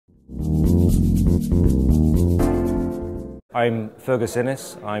I'm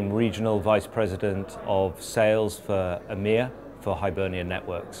Fergus. I'm Regional Vice President of Sales for EMEA for Hibernia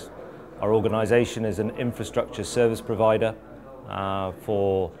Networks. Our organisation is an infrastructure service provider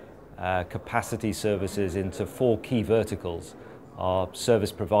for capacity services into 4 key verticals: our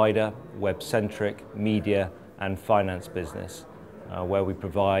service provider, web-centric, media and finance business, where we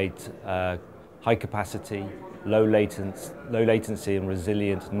provide high capacity, low latency and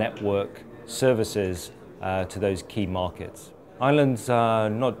resilient network services to those key markets. Ireland's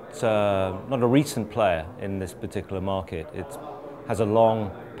not a recent player in this particular market. It has a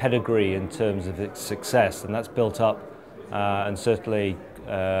long pedigree in terms of its success, and that's built up and certainly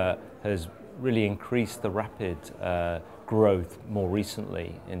has really increased the rapid growth more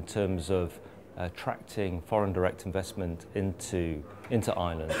recently in terms of attracting foreign direct investment into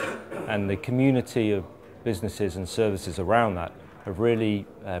Ireland. And the community of businesses and services around that have really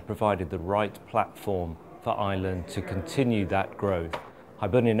provided the right platform for Ireland to continue that growth.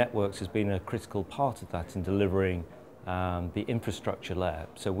 Hibernia Networks has been a critical part of that in delivering the infrastructure layer.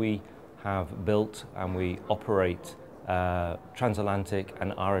 So we have built and we operate transatlantic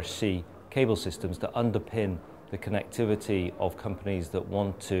and RSC cable systems that underpin the connectivity of companies that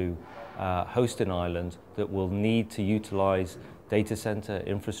want to host in Ireland, that will need to utilise data centre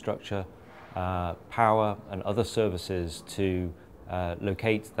infrastructure, power and other services to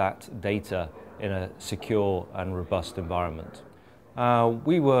locate that data in a secure and robust environment.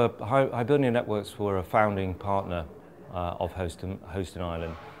 Hibernia Networks were a founding partner of Host in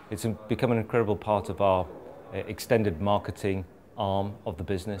Ireland. It's become an incredible part of our extended marketing arm of the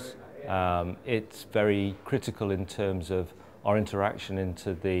business. It's very critical in terms of our interaction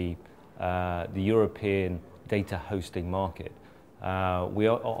into the European data hosting market. We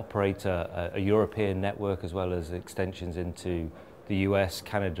operate a European network as well as extensions into the US,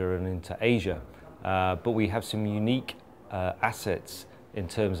 Canada and into Asia. But we have some unique assets in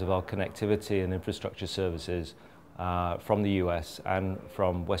terms of our connectivity and infrastructure services from the US and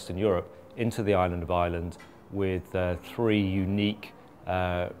from Western Europe into the island of Ireland, with 3 unique,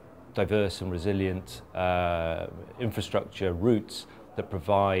 diverse and resilient infrastructure routes that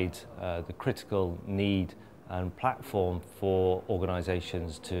provide the critical need and platform for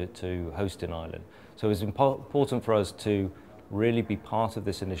organisations to host in Ireland. So it's important for us to really be part of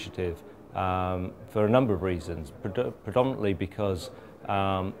this initiative for a number of reasons, predominantly because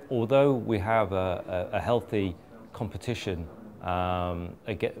although we have a healthy competition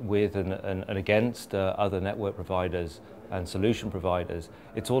with and against other network providers and solution providers,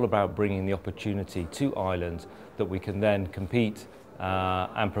 it's all about bringing the opportunity to Ireland that we can then compete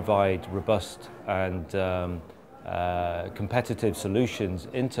and provide robust and competitive solutions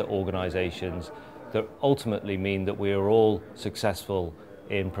into organisations that ultimately mean that we are all successful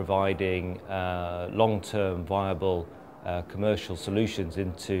in providing long-term viable commercial solutions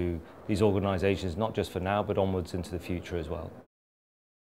into these organisations, not just for now but onwards into the future as well.